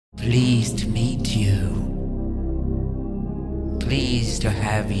Pleased to meet you. Pleased to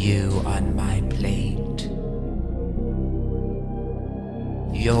have you on my plate.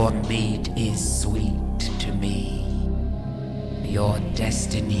 Your meat is sweet to me. Your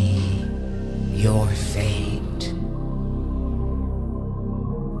destiny, your fate.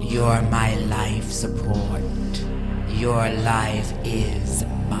 You're my life support. Your life is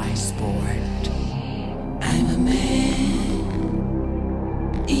my sport. I'm a man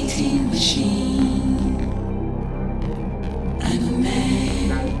eating machine. I'm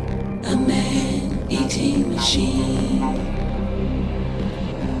a man eating machine.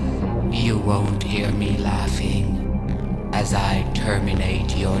 You won't hear me laughing as I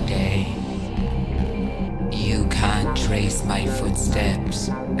terminate your day. You can't trace my footsteps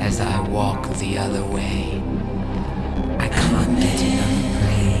as I walk the other way. I can't get enough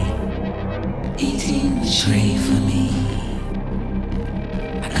prey. Eating Pray for me.